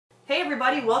Hey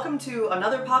everybody, welcome to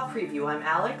another Pop Preview. I'm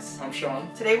Alex. I'm Sean.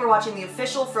 Today we're watching the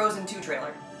official Frozen 2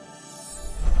 trailer.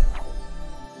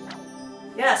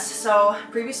 Yes, so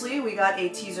previously we got a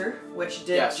teaser, which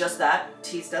did just that,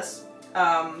 teased us.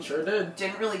 Sure did.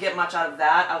 Didn't really get much out of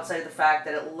that, outside of the fact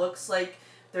that it looks like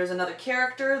there's another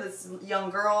character, this young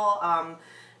girl,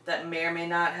 that may or may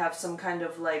not have some kind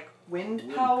of like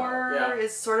wind power,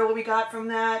 is sort of what we got from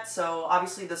that. So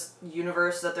obviously this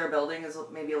universe that they're building is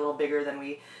maybe a little bigger than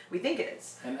we think it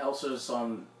is. And Elsa's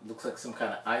on, looks like some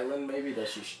kind of island maybe that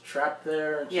she's trapped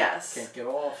there and she can't get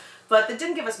off. But it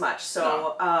didn't give us much,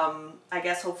 so I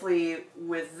guess hopefully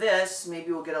with this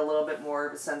maybe we'll get a little bit more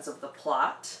of a sense of the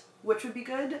plot, which would be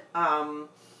good.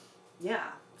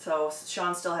 Yeah, so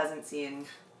Sean still hasn't seen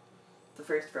the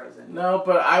first Frozen. No,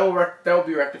 but I will. That will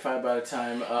be rectified by the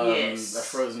time the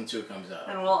Frozen 2 comes out.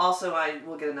 And we'll also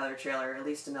we'll get another trailer, at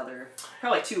least another,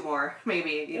 probably two more,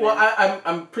 maybe. Even. Well,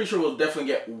 I'm pretty sure we'll definitely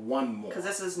get one more. Because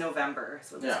this is November,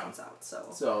 so this comes out.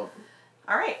 So,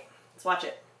 all right, let's watch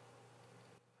it.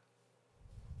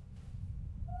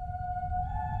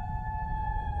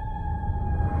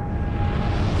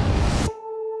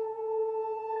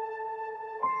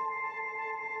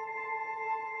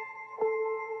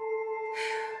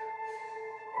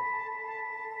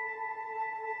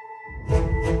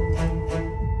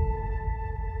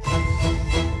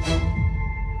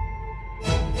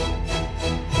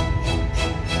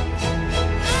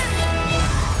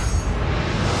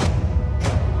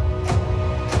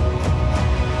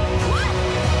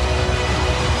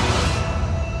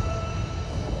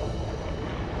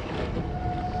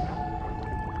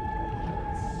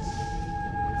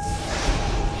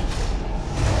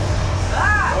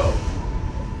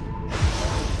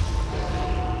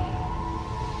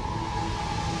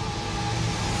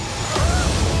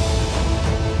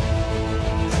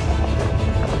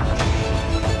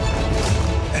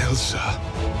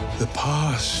 The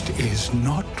past is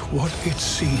not what it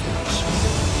seems.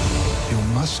 You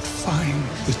must find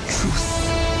the truth.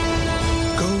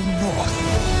 Go north,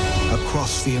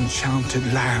 across the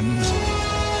enchanted lands,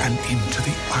 and into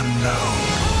the unknown.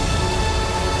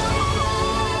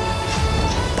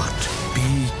 But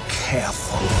be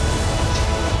careful.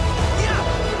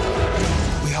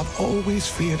 We have always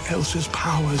feared Elsa's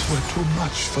powers were too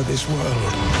much for this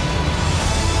world.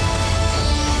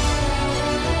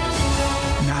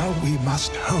 Now we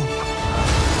must hope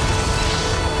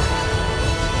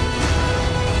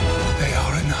they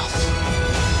are enough.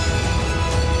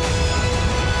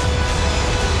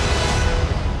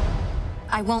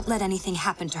 I won't let anything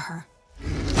happen to her.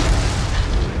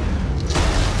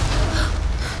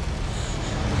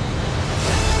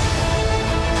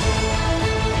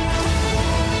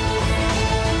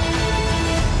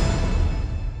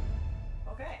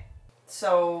 Okay,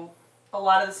 so a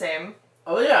lot of the same.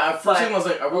 Oh yeah, first thing I was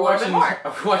like, are we watching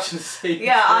the same?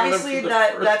 Yeah, obviously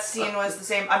that scene was the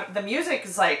same. I mean, the music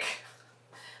is like,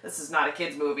 this is not a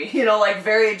kid's movie, you know, like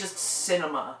very just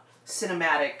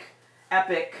cinematic,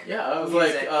 epic. Yeah, I was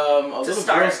music like, a little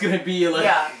girl's gonna be like,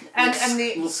 and a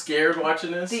little scared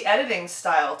watching this. The editing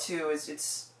style too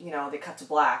is you know, they cut to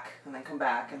black and then come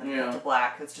back and then cut to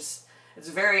black. It's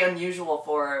very unusual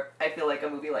for, I feel like, a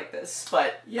movie like this.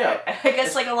 But yeah, I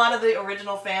guess like a lot of the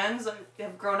original fans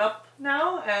have grown up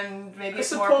now, and maybe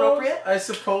it's more appropriate. I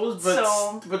suppose,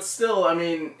 but still, I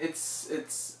mean,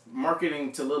 it's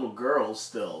marketing to little girls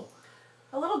still.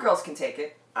 Well, little girls can take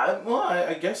it.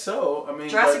 I guess so. I mean,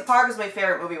 Jurassic Park was my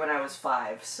favorite movie when I was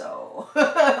 5, so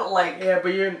like. Yeah,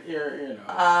 but you're you know.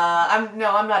 I'm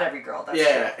not every girl. That's true.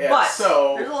 Yeah. But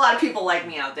so there's a lot of people like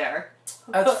me out there.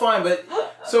 That's fine, but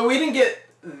so we didn't get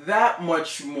that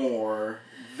much more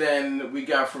than we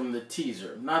got from the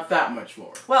teaser. Not that much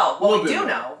more. Well, what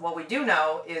we do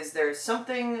know is there's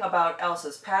something about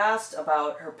Elsa's past,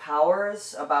 about her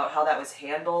powers, about how that was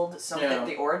handled,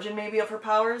 the origin maybe of her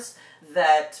powers,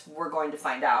 that we're going to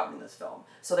find out in this film.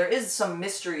 So there is some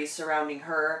mystery surrounding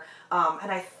her,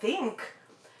 and I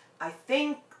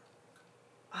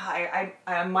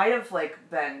might have like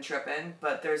been tripping,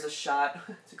 but there's a shot.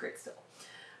 It's a great still.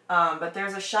 But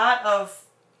there's a shot of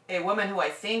a woman who I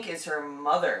think is her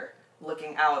mother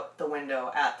looking out the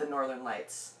window at the Northern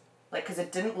Lights, like, because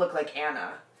it didn't look like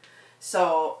Anna.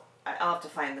 So I'll have to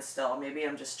find the still. Maybe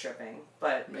I'm just tripping,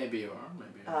 but maybe you are.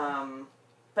 Maybe you are.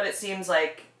 But it seems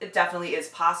like it definitely is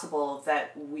possible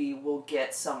that we will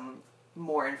get some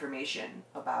more information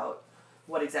about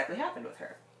what exactly happened with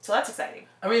her. So that's exciting.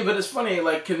 I mean, but it's funny,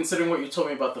 like, considering what you told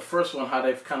me about the first one, how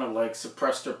they've kind of, like,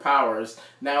 suppressed her powers.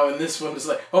 Now in this one, it's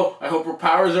like, oh, I hope her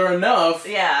powers are enough.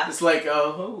 Yeah. It's like,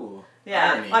 oh,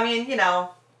 yeah. irony. I mean, you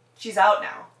know, she's out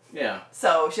now. Yeah.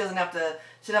 So she doesn't have to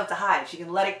she doesn't have to hide. She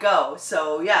can let it go.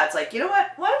 So yeah, it's like, you know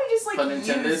what? Why don't we just like Pun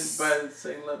intended use... by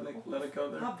saying let it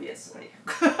go there. Obviously.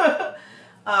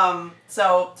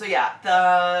 So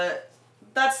yeah,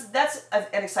 that's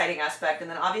an exciting aspect, and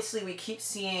then obviously we keep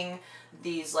seeing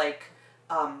these like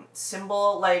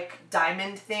symbol like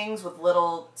diamond things with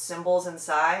little symbols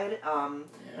inside,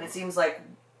 and it seems like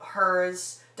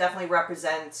hers definitely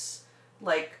represents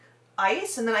like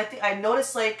ice, and then I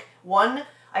noticed like one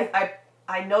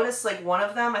I noticed like one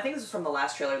of them, I think this was from the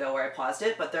last trailer though where I paused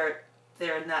it, but they're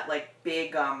in that like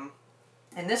big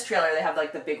in this trailer they have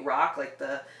like the big rock, like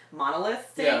the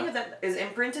monolith thing that is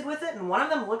imprinted with it, and one of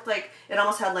them looked like it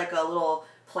almost had like a little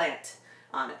plant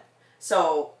on it.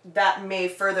 So that may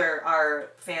further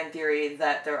our fan theory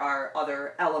that there are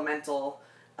other elemental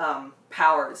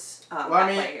powers at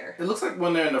play here. It looks like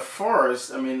when they're in the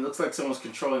forest, I mean, it looks like someone's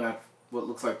controlling what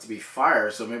looks like to be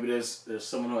fire. So maybe there's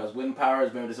someone who has wind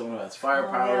powers, maybe there's someone who has fire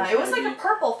powers. Yeah, it was like a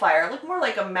purple fire. It looked more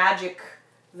like a magic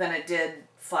than it did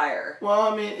fire. Well,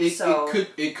 I mean,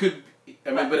 it could.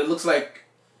 I mean, but it looks like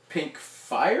pink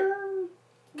fire,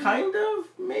 kind of,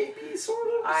 maybe, sort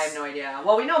of. I have no idea.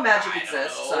 Well, we know magic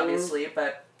exists, obviously,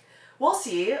 but we'll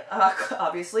see.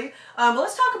 Obviously, but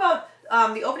let's talk about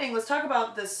the opening. Let's talk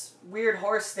about this weird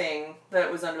horse thing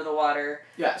that was under the water.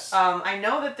 Yes. I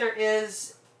know that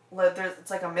it's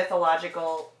like a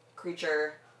mythological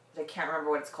creature. I can't remember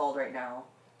what it's called right now,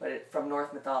 but from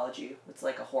Norse mythology. It's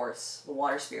like a horse, the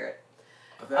water spirit.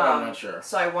 I'm not sure.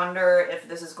 So I wonder if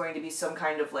this is going to be some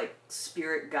kind of like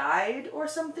spirit guide or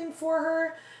something for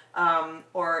her,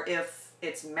 or if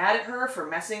it's mad at her for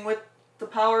messing with the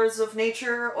powers of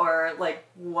nature, or like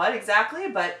what exactly.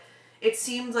 But it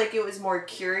seemed like it was more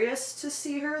curious to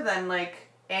see her than like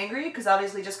angry, because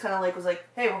obviously just kind of like was like,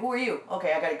 hey, well, who are you?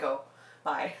 Okay, I gotta go.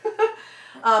 Bye.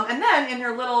 And then in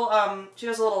her little, she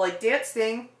does a little like dance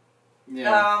thing.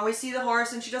 Yeah. We see the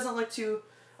horse, and she doesn't look too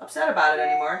upset about it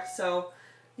anymore. So,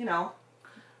 you know,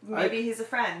 maybe he's a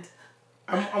friend.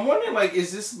 I'm wondering, like,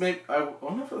 is this maybe? I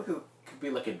wonder if it could be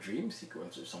like a dream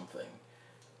sequence or something,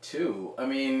 too. I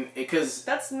mean, because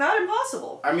that's not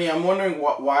impossible. I mean, I'm wondering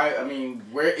why. I mean,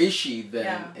 where is she then?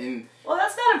 Yeah. Well,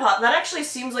 that's not impossible. That actually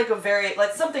seems like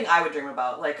something I would dream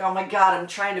about. Like, oh my god, I'm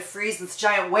trying to freeze this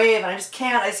giant wave, and I just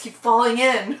can't. I just keep falling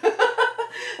in.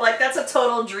 Like, that's a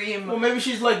total dream. Well, maybe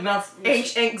she's like not...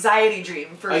 Anxiety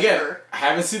dream, for sure. I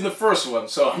haven't seen the first one,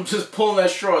 so I'm just pulling at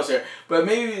straws here. But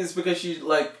maybe it's because she's,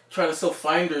 like, trying to still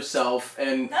find herself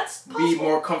and be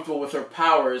more comfortable with her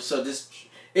powers. So just...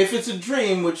 If it's a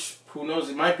dream, which who knows,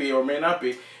 it might be or may not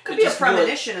be. Could be a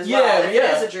premonition as well. If it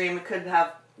is a dream, it could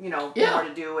have, you know, more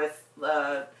to do with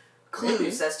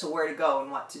clues as to where to go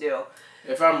and what to do.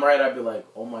 If I'm right, I'd be like,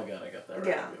 oh my god, I got that right.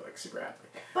 Yeah. I'd be like super happy.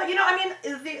 But, you know, I mean,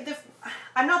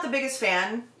 I'm not the biggest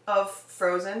fan of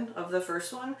Frozen, of the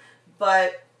first one,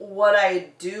 but what I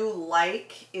do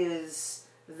like is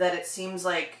that it seems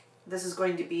like this is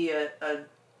going to be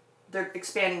they're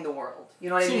expanding the world. You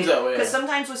know what I mean? Seems that way. Because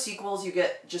sometimes with sequels you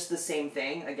get just the same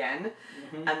thing again,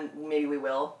 and maybe we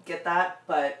will get that,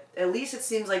 but at least it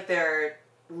seems like they're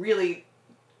really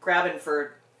grabbing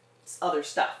for other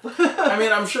stuff. I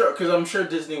mean, I'm sure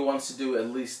Disney wants to do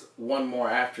at least one more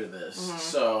after this.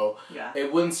 So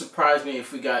it wouldn't surprise me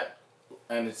if we got,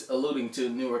 and it's alluding to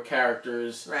newer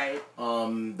characters, right?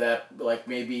 That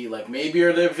maybe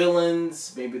are they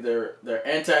villains, maybe they're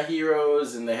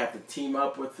anti-heroes, and they have to team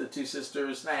up with the two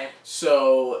sisters, right?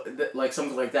 So like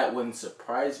something like that wouldn't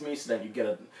surprise me. So that you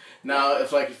get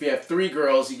if you have three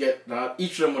girls, you get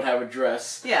each of them would have a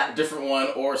dress, a different one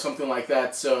or something like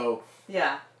that. So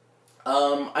yeah.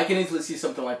 I can easily see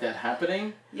something like that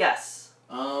happening. Yes.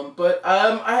 But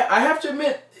I have to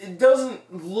admit, it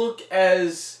doesn't look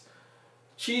as...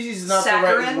 Cheesy is not the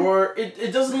right word.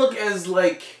 It doesn't look as,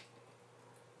 like...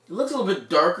 It looks a little bit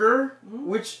darker,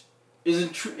 which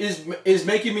is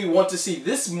making me want to see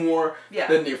this more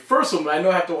than the first one. But I know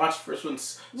I have to watch the first one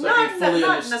so I can fully understand.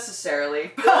 Not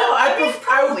necessarily. No,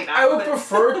 I would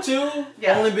prefer to,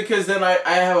 only because then I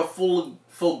have a full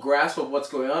grasp of what's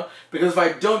going on, because if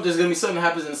I don't, there's gonna be something that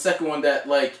happens in the second one that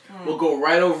will go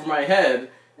right over my head.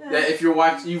 That if you've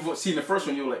seen the first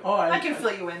one, you're like, oh, I can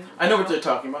fill you in. I know what they're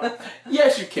talking about.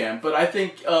 Yes, you can, but I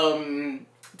think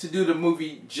to do the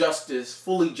movie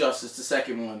fully justice, the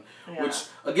second one, which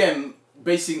again,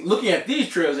 looking at these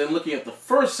trailers and looking at the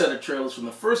first set of trailers from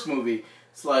the first movie,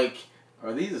 it's like,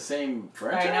 are these the same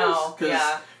franchise? I know.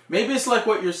 Yeah. Maybe it's like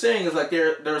what you're saying is like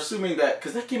they're assuming that,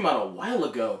 because that came out a while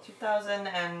ago.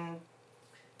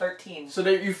 2013. So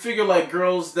you figure like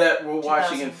girls that were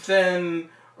watching it then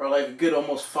are like a good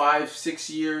almost 5-6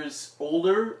 years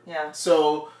older. Yeah.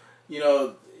 So, you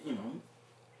know.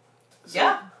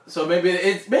 So, So maybe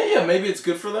it's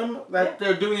good for them that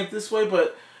they're doing it this way.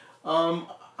 But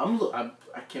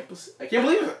I can't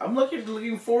believe it. I'm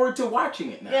looking forward to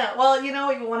watching it now. Yeah, well, you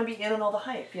want to be in on all the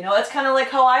hype. That's kind of like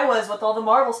how I was with all the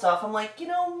Marvel stuff. I'm like, maybe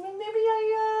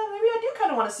I do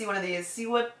kind of want to see one of these, see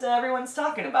what everyone's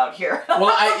talking about here.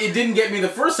 Well, it didn't get me the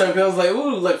first time because I was like,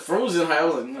 ooh, like Frozen. I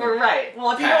was like, right.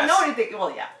 Well, if you don't know anything,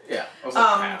 well, yeah. Yeah, I was like,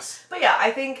 pass. But yeah,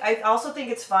 I also think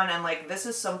it's fun, and like this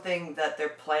is something that they're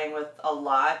playing with a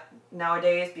lot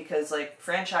nowadays because like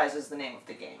franchise is the name of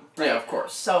the game. Right? Yeah, of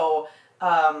course. So.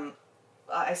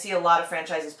 I see a lot of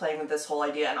franchises playing with this whole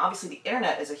idea, and obviously the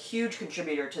internet is a huge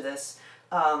contributor to this.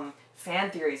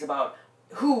 Fan theories about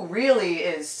who really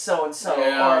is so-and-so,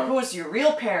 or who's your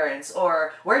real parents,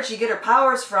 or where'd she get her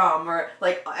powers from, or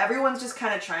like everyone's just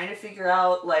kind of trying to figure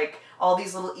out like all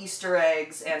these little Easter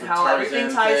eggs and how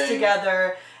everything ties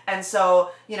together. And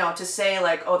so, to say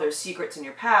like, oh, there's secrets in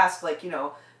your past, like,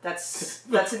 that's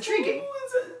intriguing.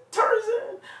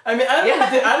 Tarzan. I mean, I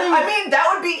don't even that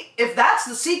would be, if that's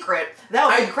the secret, that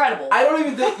would be incredible. I don't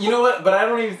even think, but I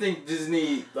don't even think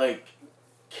Disney, like,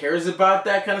 cares about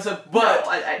that kind of stuff. But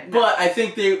but I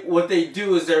think what they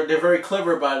do is they're very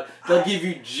clever about it. They'll give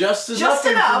you just enough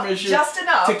information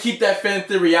to keep that fan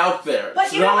theory out there. But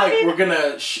so not like we're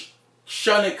gonna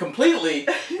shun it completely,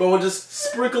 but we'll just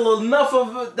sprinkle enough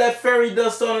of that fairy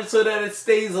dust on it so that it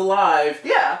stays alive.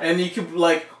 Yeah. And you can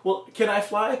like, well, can I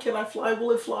fly? Can I fly?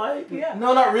 Will it fly? Yeah.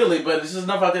 No, not really, but it's just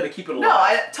enough out there to keep it alive.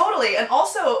 No, totally. And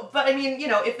also, but I mean,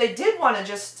 if they did want to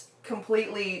just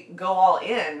completely go all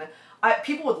in,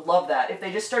 people would love that if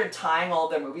they just started tying all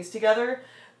of their movies together.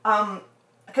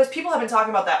 Because people have been talking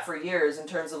about that for years in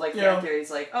terms of like fan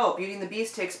theories, like, oh, Beauty and the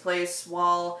Beast takes place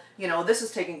while this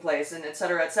is taking place, and et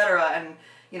cetera, and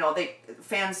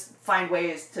fans find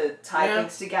ways to tie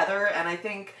things together, and I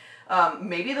think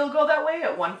maybe they'll go that way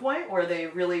at one point where they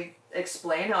really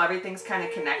explain how everything's kind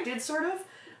of connected, sort of,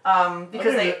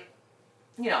 because I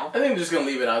think they're just gonna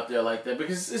leave it out there like that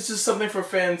because it's just something for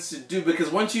fans to do. Because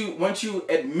once you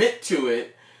admit to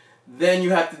it, then you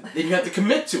have to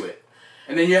commit to it.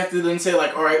 And then you have to then say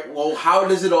like, all right, well, how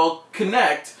does it all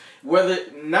connect?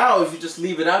 Whether now, if you just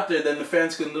leave it out there, then the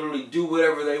fans can literally do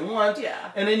whatever they want.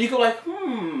 Yeah. And then you go like,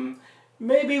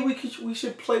 maybe we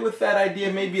should play with that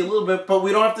idea maybe a little bit, but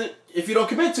we don't have to. If you don't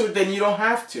commit to it, then you don't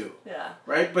have to. Yeah.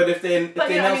 Right. But if they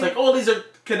announce like, oh, these are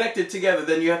connected together,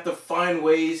 then you have to find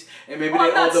ways, and maybe they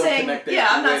all don't connect. Yeah,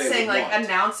 I'm not saying like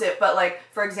announce it, but like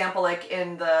for example, like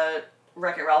in the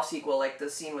Wreck-It Ralph sequel, like the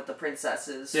scene with the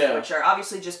princesses, which are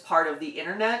obviously just part of the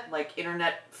internet, like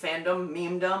internet fandom,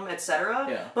 memedom, etc.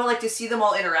 Yeah. But like to see them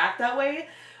all interact that way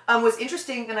was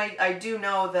interesting, and I do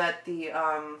know that the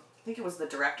I think it was the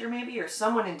director maybe or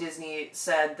someone in Disney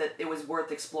said that it was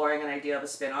worth exploring an idea of a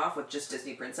spin-off with just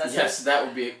Disney princesses. Yes, that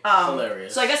would be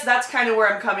hilarious. So I guess that's kind of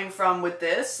where I'm coming from with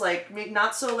this, like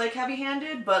not so like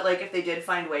heavy-handed, but like if they did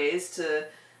find ways to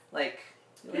like.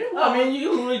 Yeah, well, I mean, you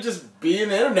can literally just be in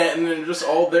the internet and then just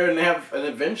all there and they have an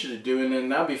adventure to do, and then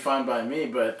that'd be fine by me.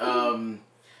 But I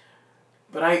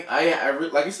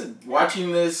like I said,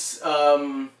 watching this,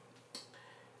 I'll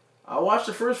watch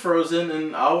the first Frozen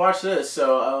and I'll watch this.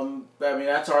 So I mean,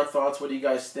 that's our thoughts. What do you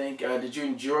guys think? Did you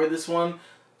enjoy this one?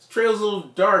 This trailer's a little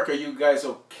dark. Are you guys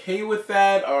okay with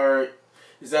that, or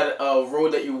is that a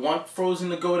road that you want Frozen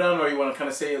to go down, or you want to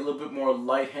kind of say a little bit more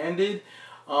light-handed?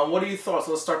 What are your thoughts?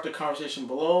 Let's start the conversation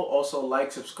below. Also,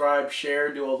 like, subscribe,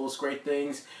 share, do all those great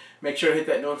things. Make sure to hit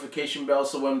that notification bell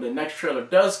so when the next trailer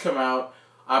does come out,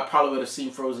 I probably would have seen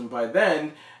Frozen by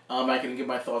then. I can give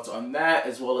my thoughts on that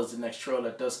as well as the next trailer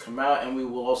that does come out. And we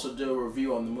will also do a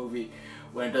review on the movie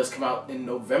when it does come out in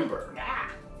November.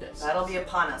 Yes. That'll be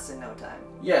upon us in no time.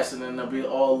 Yes, and then there'll be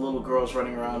all little girls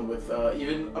running around with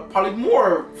even probably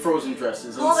more Frozen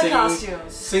dresses. And all the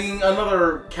costumes. Singing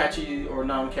another catchy or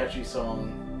non-catchy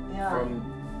song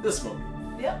from this movie.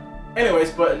 Yep. Anyways,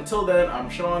 but until then,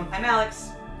 I'm Sean. I'm Alex.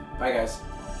 Bye, guys.